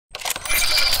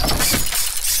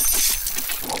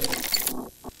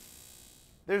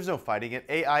There's no fighting it.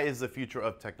 AI is the future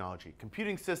of technology.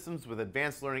 Computing systems with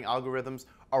advanced learning algorithms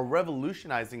are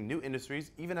revolutionizing new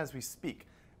industries even as we speak.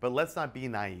 But let's not be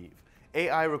naive.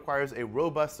 AI requires a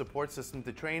robust support system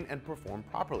to train and perform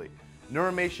properly.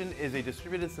 Neuromation is a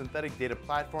distributed synthetic data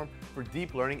platform for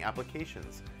deep learning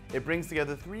applications. It brings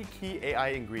together three key AI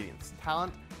ingredients: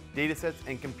 talent, datasets,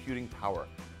 and computing power.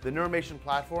 The Neuromation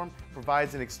platform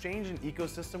provides an exchange and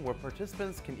ecosystem where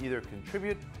participants can either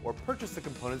contribute or purchase the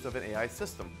components of an AI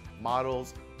system: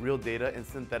 models, real data, and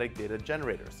synthetic data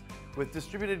generators. With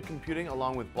distributed computing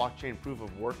along with blockchain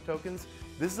proof-of-work tokens,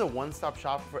 this is a one-stop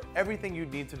shop for everything you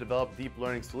need to develop deep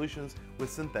learning solutions with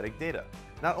synthetic data.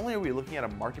 Not only are we looking at a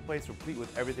marketplace replete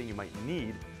with everything you might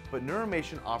need, but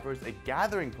Neuromation offers a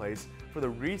gathering place for the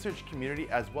research community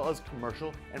as well as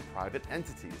commercial and private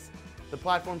entities. The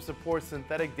platform supports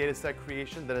synthetic dataset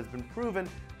creation that has been proven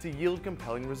to yield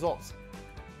compelling results.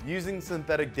 Using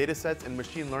synthetic datasets and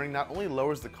machine learning not only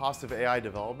lowers the cost of AI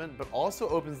development, but also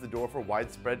opens the door for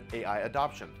widespread AI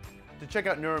adoption. To check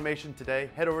out Neuromation today,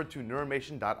 head over to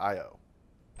neuromation.io.